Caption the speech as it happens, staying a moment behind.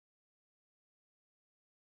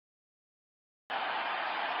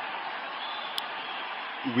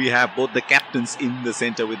We have both the captains in the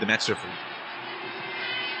center with the match referee.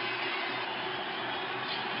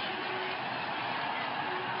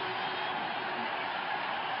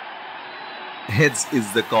 Heads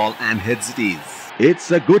is the call, and heads it is.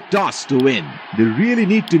 It's a good toss to win. They really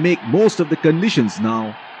need to make most of the conditions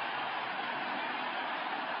now.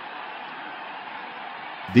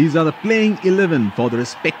 These are the playing 11 for the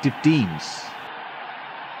respective teams.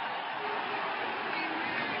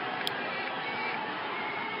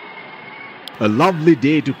 A lovely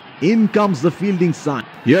day to... In comes the fielding side.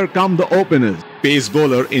 Here come the openers. Pace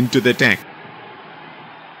bowler into the attack.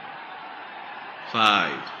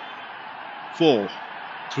 5, 4,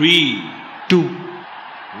 3, 2,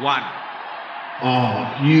 1.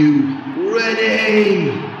 Are you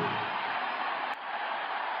ready?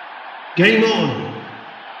 Game on.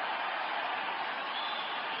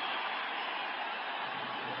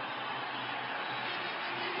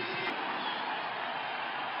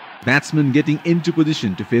 Batsman getting into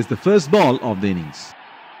position to face the first ball of the innings.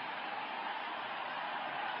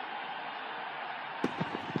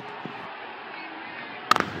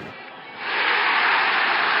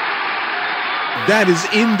 That is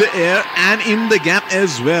in the air and in the gap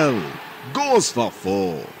as well. Goes for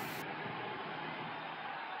 4.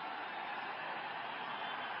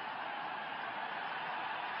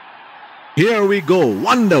 Here we go.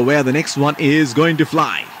 Wonder where the next one is going to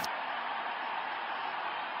fly.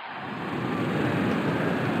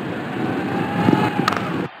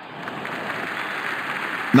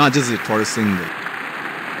 Nudges it for a single.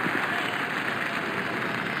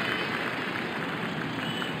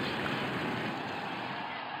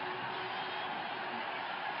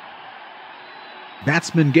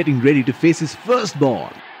 Batsman getting ready to face his first ball.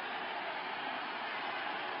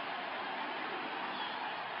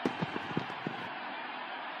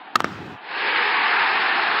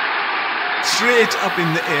 Straight up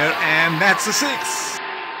in the air, and that's a 6.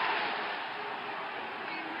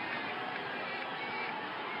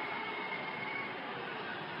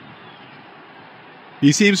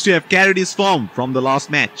 He seems to have carried his form from the last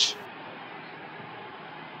match.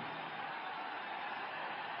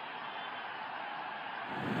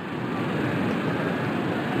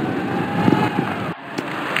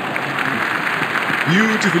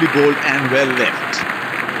 Beautifully bowled and well left.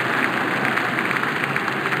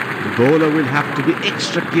 The bowler will have to be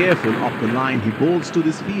extra careful of the line he bowls to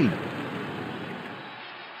this field.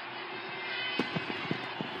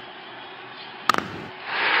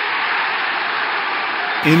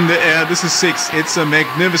 In the air, this is 6. It's a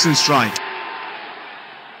magnificent strike.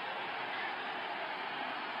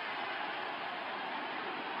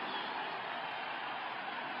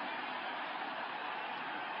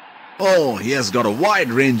 Oh, he has got a wide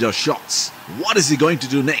range of shots. What is he going to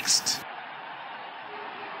do next?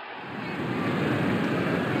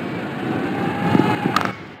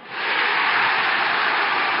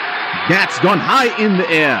 That's gone high in the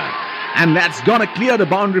air. And that's gonna clear the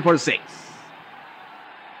boundary for a 6.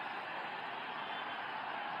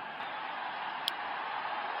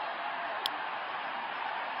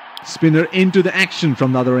 Spinner into the action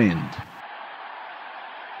from the other end.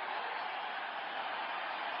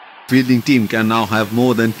 Fielding team can now have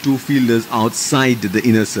more than 2 fielders outside the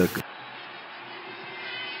inner circle.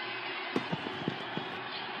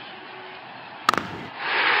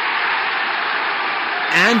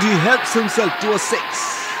 And he helps himself to a 6.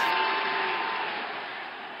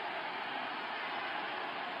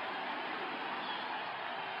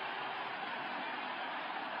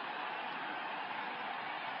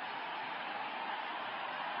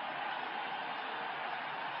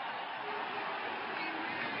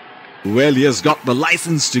 Well, he has got the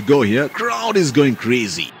license to go here. Crowd is going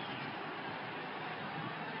crazy.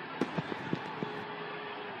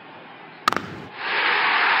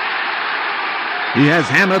 He has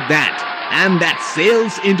hammered that, and that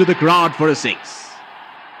sails into the crowd for a 6.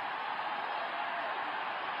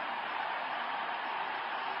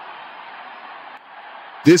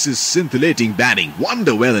 This is scintillating batting.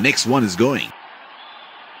 Wonder where the next one is going.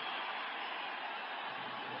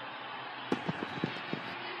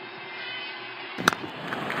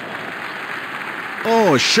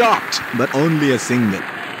 Oh, shot, but only a single.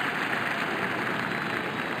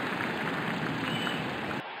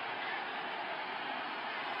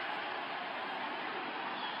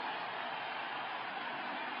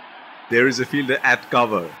 There is a fielder at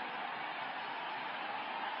cover.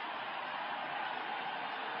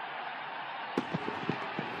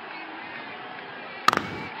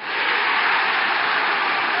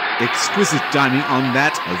 Exquisite timing on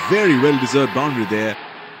that. A very well-deserved boundary there.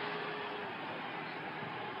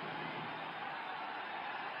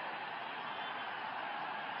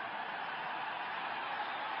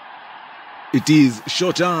 It is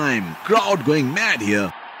showtime. Crowd going mad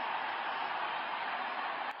here.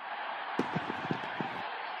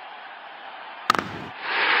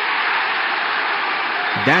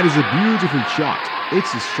 That is a beautiful shot.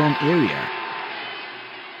 It's a strong area.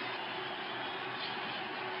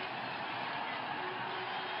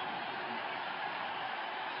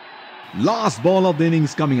 Last ball of the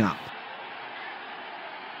innings coming up.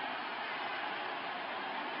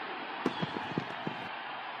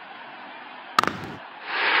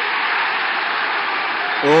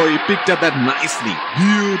 Oh, he picked up that nicely.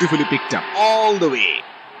 Beautifully picked up all the way.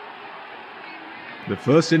 The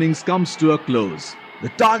first innings comes to a close. The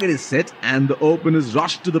target is set and the openers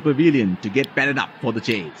rush to the pavilion to get padded up for the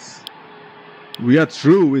chase. We are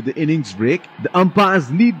through with the innings break. The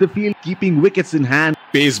umpires lead the field, keeping wickets in hand.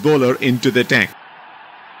 Pace bowler into the attack.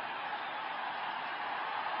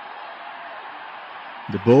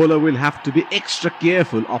 The bowler will have to be extra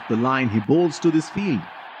careful of the line he bowls to this field.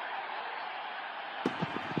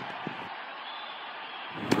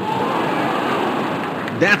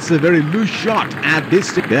 That's a very loose shot at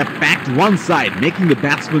this. They're packed one side, making the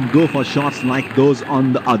batsman go for shots like those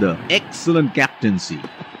on the other. Excellent captaincy.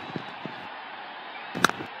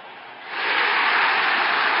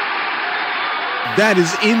 That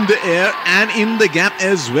is in the air and in the gap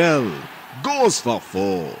as well. Goes for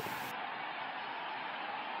 4.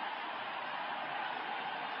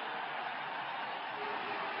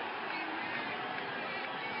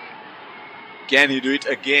 Can he do it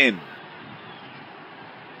again?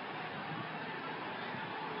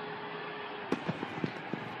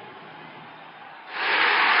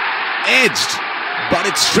 Edged, but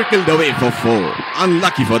it's trickled away for 4.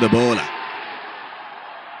 Unlucky for the bowler.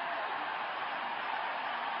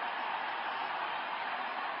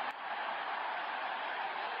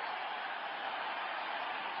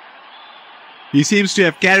 He seems to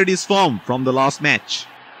have carried his form from the last match.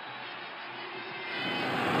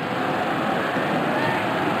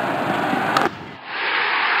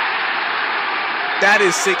 That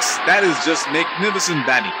is 6. That is just magnificent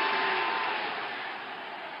batting.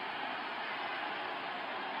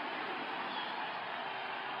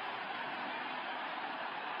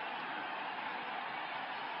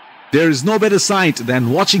 There is no better sight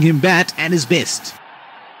than watching him bat at his best.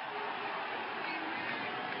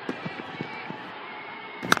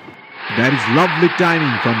 That is lovely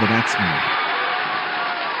timing from the batsman.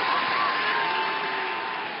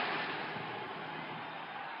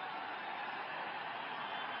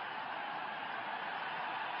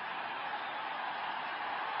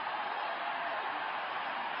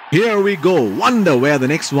 Here we go. Wonder where the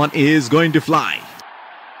next one is going to fly.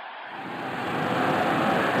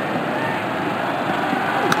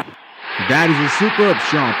 That is a superb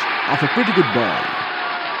shot of a pretty good ball.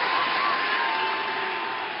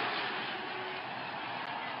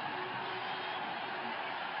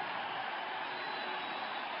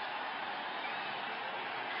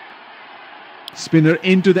 Spinner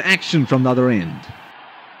into the action from the other end.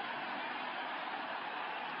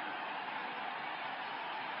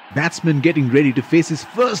 Batsman getting ready to face his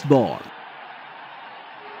first ball.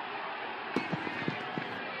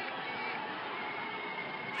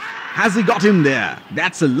 Has he got him there?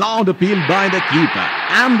 That's a loud appeal by the keeper.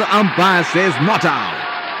 And the umpire says not out.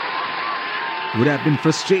 Would have been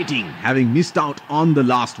frustrating having missed out on the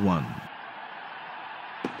last one.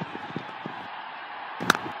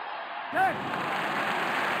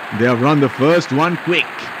 They have run the first one quick.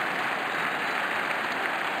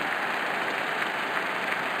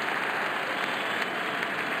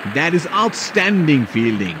 That is outstanding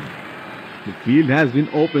fielding. The field has been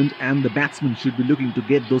opened and the batsman should be looking to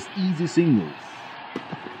get those easy singles.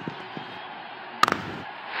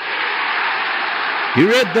 He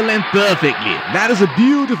read the length perfectly. That is a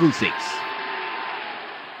beautiful 6.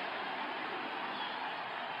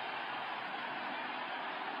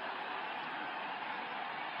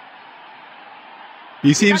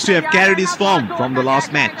 He seems to have carried his form from the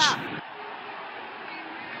last match.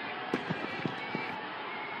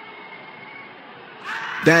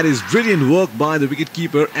 That is brilliant work by the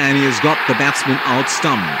wicketkeeper and he has got the batsman out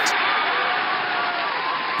stumped.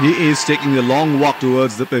 He is taking a long walk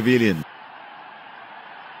towards the pavilion.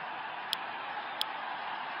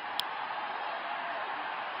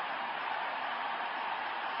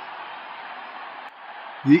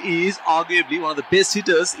 He is arguably one of the best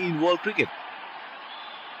hitters in world cricket.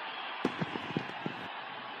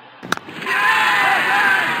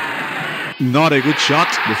 Not a good shot.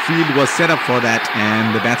 The field was set up for that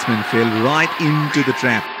and the batsman fell right into the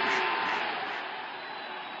trap.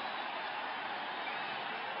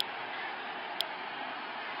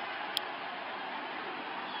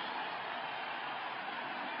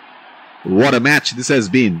 What a match this has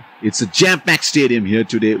been. It's a jam-packed stadium here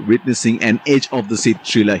today, witnessing an edge-of-the-seat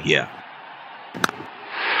thriller here.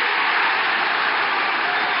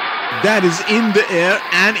 That is in the air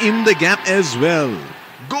and in the gap as well.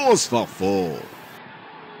 Goes for 4.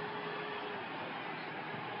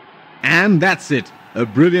 And that's it. A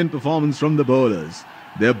brilliant performance from the bowlers.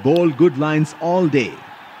 They bowled good lines all day.